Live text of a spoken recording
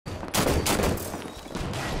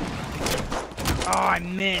I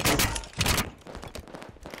missed.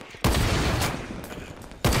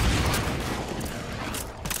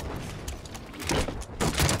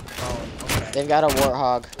 Oh, okay. They've got a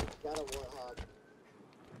warthog.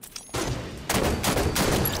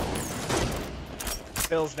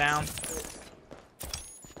 Bill's down.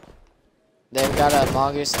 They've got a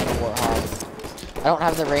mongoose and a warthog. I don't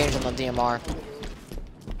have the range on the DMR.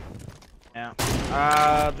 Yeah.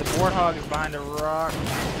 The warthog is behind a rock.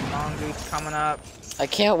 Mongoose coming up. I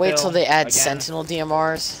can't wait till they add again. sentinel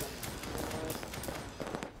DMRs.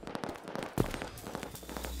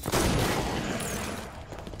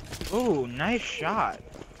 Ooh, nice shot.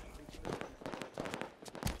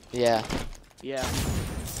 Yeah. Yeah.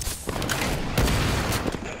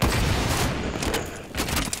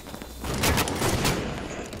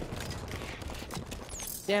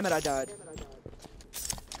 Damn it, I died.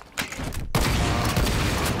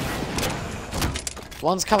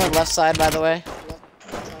 One's coming left side, by the way.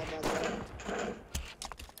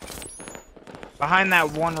 Behind that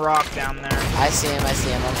one rock down there. I see him, I see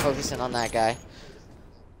him. I'm focusing on that guy.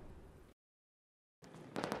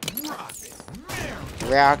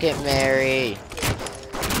 Rocket Mary.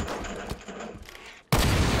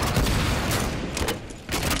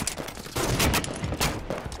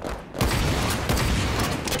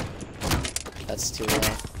 That's too low.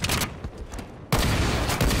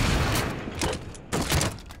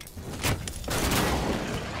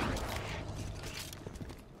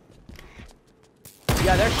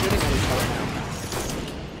 Yeah, they're shooting at each other now.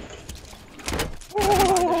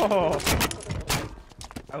 Oh!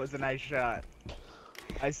 That was a nice shot.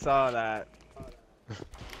 I saw that.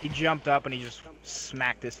 He jumped up and he just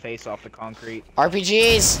smacked his face off the concrete.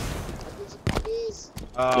 RPGs!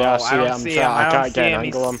 Oh, Yeah, I don't see him. I can't get an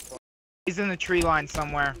angle on him. He's in the tree line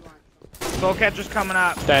somewhere. Skullcatcher's coming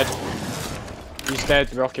up. Dead. He's dead.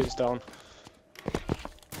 The rocket's down.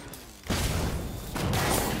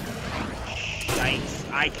 Shite.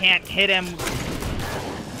 I can't hit him.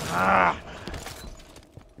 Ah.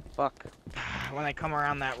 Fuck. When I come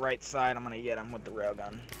around that right side, I'm gonna get him with the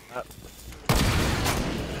railgun.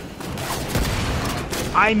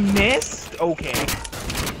 I missed? Okay.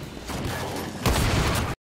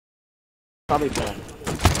 Probably dead.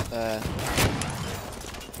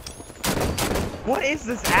 What is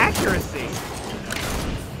this accuracy?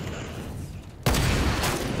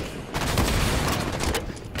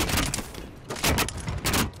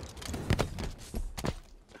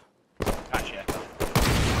 Gotcha.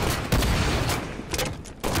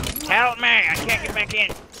 Help me! I can't get back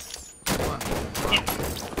in.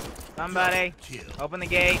 Somebody, open the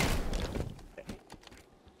gate.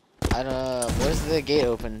 I don't know. Where's the gate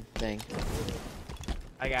open thing?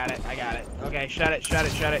 I got it, I got it. Okay, shut it, shut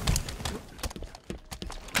it, shut it.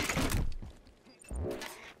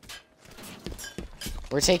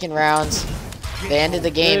 We're taking rounds. They ended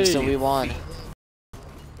the game, so we won.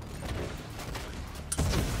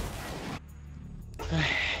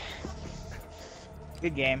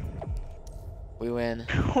 Good game. We win.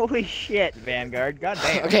 Holy shit, Vanguard. God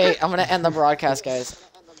damn. Okay, I'm gonna end the broadcast, guys.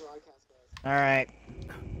 Alright.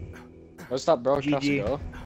 Where's that broadcast GG. go?